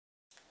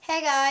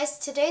Hey guys,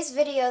 today's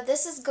video,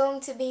 this is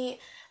going to be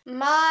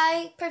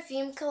my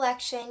perfume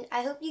collection.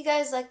 I hope you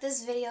guys like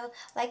this video,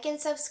 like and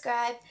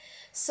subscribe.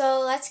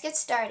 So let's get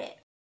started.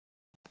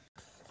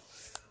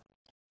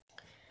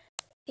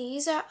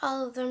 These are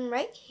all of them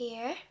right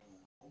here.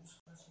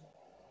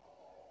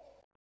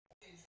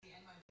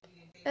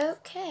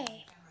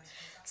 Okay,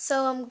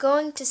 so I'm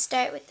going to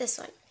start with this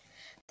one.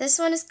 This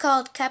one is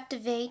called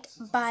Captivate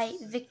by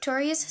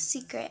Victoria's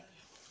Secret.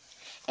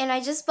 And I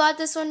just bought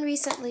this one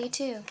recently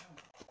too.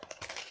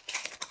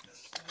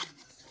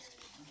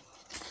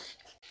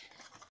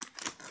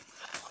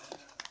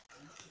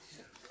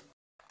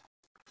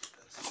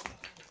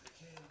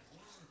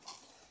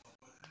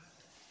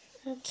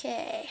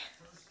 Okay.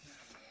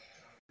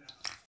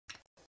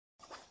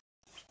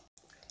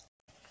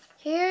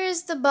 Here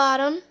is the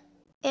bottom,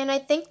 and I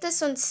think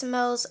this one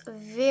smells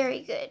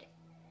very good.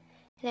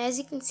 And as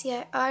you can see,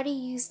 I already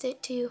used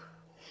it too.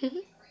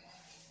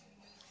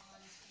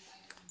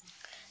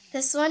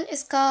 This one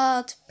is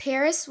called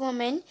Paris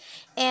Woman,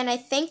 and I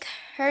think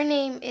her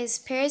name is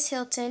Paris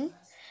Hilton.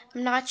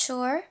 I'm not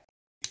sure.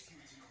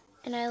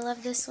 And I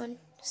love this one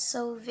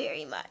so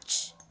very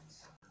much.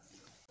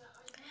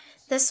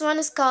 This one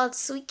is called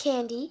Sweet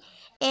Candy,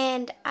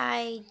 and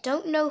I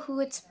don't know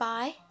who it's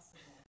by.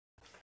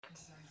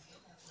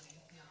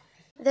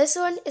 This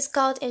one is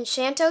called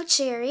Encanto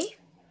Cherry.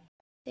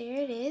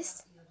 There it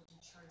is.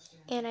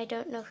 And I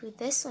don't know who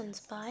this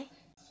one's by.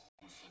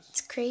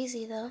 It's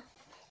crazy though.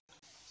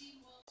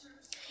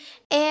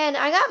 And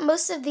I got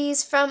most of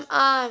these from,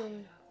 I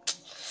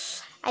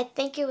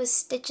think it was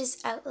Stitch's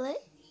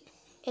Outlet.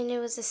 And it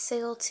was a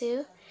sale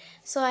too.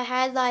 So I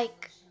had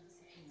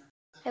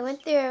I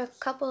went there a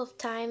couple of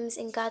times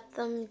and got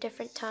them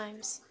different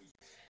times.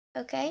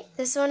 Okay,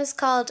 this one is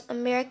called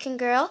American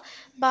Girl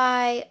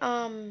by,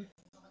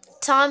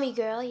 Tommy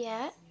Girl,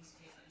 yeah.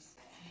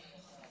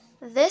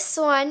 This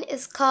one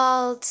is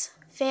called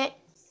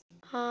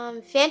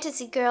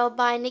Fantasy Girl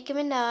by Nicki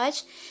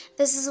Minaj.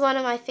 This is one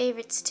of my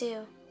favorites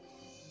too.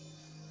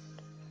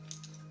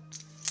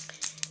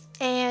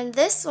 And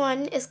this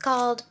one is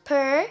called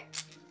Purr,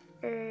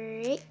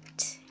 right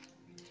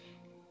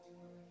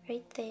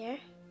there.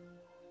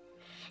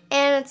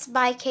 And it's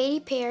by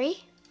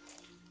Katy.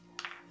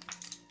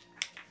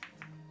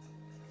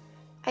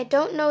 I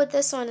don't know what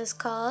this one is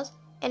called,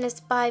 and it's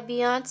by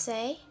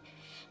Beyonce.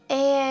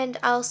 And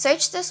I'll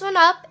search this one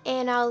up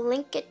and I'll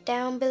link it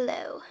down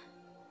below.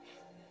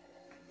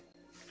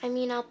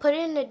 I'll put it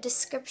in the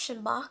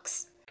description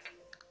box.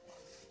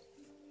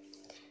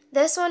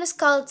 This one is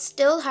called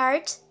Still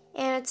Heart,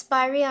 and it's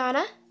by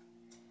Rihanna.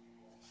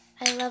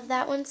 I love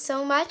that one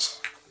so much.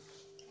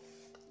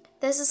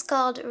 This is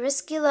called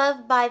Risky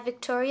Love by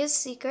Victoria's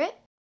Secret.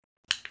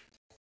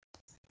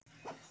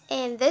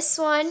 And this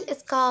one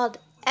is called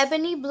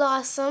Ebony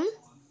Blossom.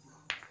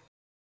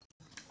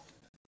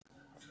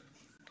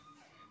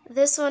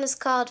 This one is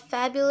called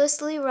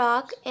Fabulously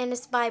Rock, and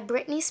it's by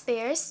Brittany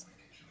Spears.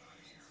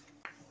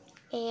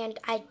 And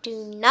I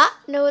do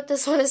not know what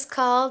this one is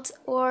called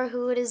or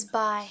who it is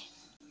by,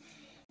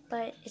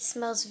 but it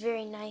smells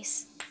very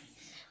nice.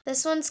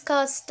 This one's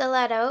called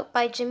Stiletto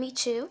by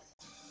Choo.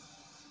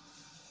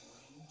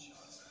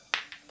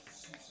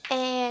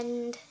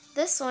 And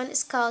this one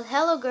is called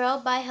Hello Girl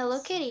by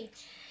Hello Kitty.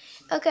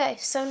 Okay,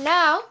 so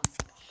now,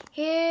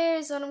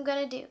 here's what I'm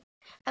gonna do.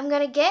 I'm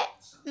gonna get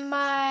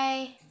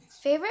my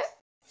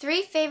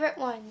three favorite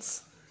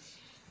ones.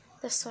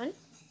 This one.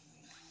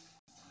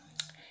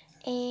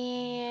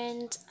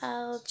 And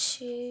I'll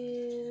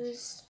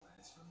choose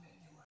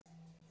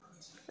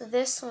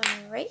this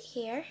one right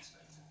here.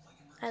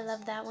 I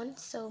love that one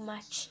so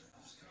much.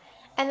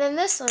 And then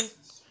this one.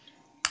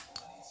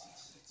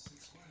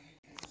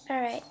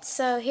 Alright,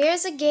 so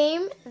here's a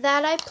game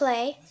that I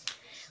play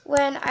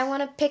when I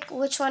want to pick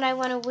which one I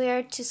want to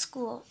wear to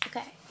school.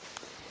 Okay.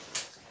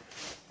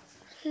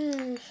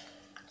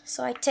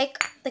 So I take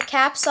the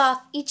caps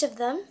off each of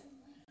them.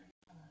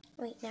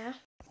 Wait now.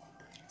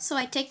 So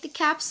I take the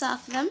caps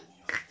off them.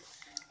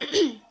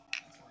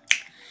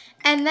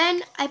 And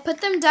then I put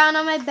them down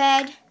on my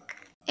bed.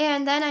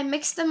 And then I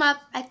mix them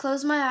up. I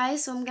close my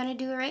eyes, so I'm going to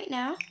do it right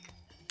now.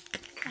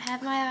 I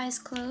have my eyes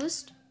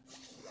closed.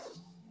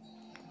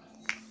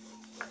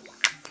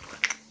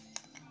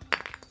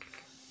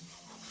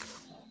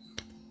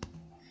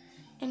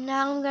 And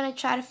now I'm going to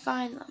try to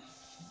find them.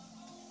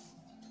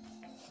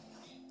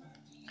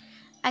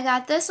 I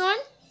got this one.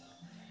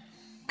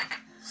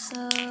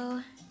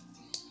 So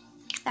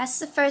that's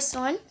the first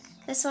one.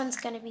 This one's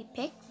going to be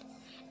picked.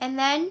 And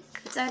then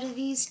it's out of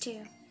these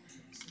two.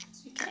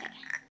 Okay.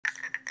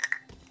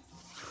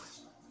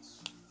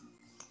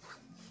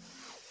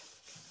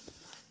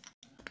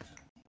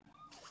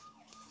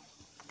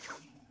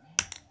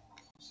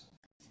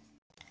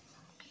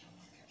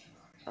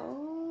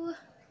 Oh,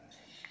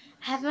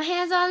 I have my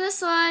hands on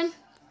this one.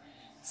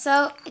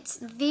 So it's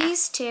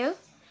these two.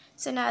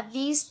 So now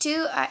these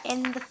two are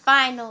in the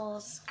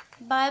finals.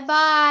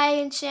 Bye-bye,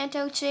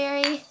 Encanto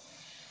Cherry.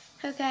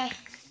 Okay.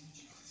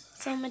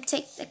 So I'm going to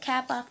take the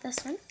cap off this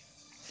one.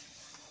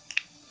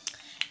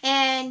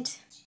 And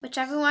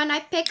Whichever one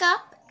I pick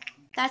up,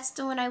 that's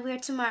the one I wear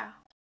tomorrow.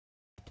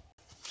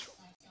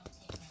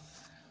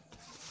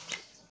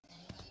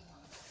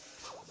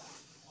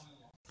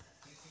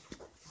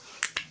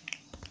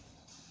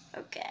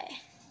 Okay.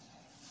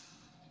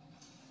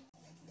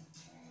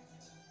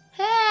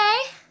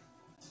 Hey!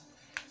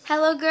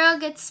 Hello Girl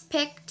gets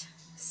picked,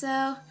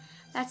 so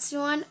that's the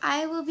one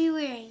I will be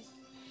wearing.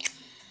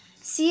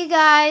 See you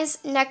guys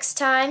next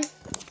time.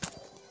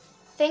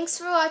 Thanks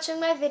for watching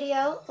my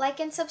video. Like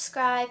and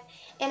subscribe,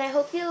 and I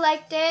hope you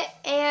liked it,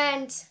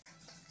 and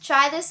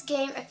try this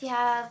game if you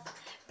have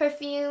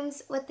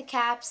perfumes with the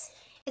caps.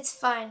 It's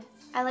fun.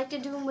 I like to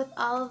do them with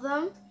all of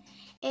them,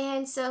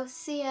 and so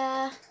see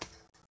ya.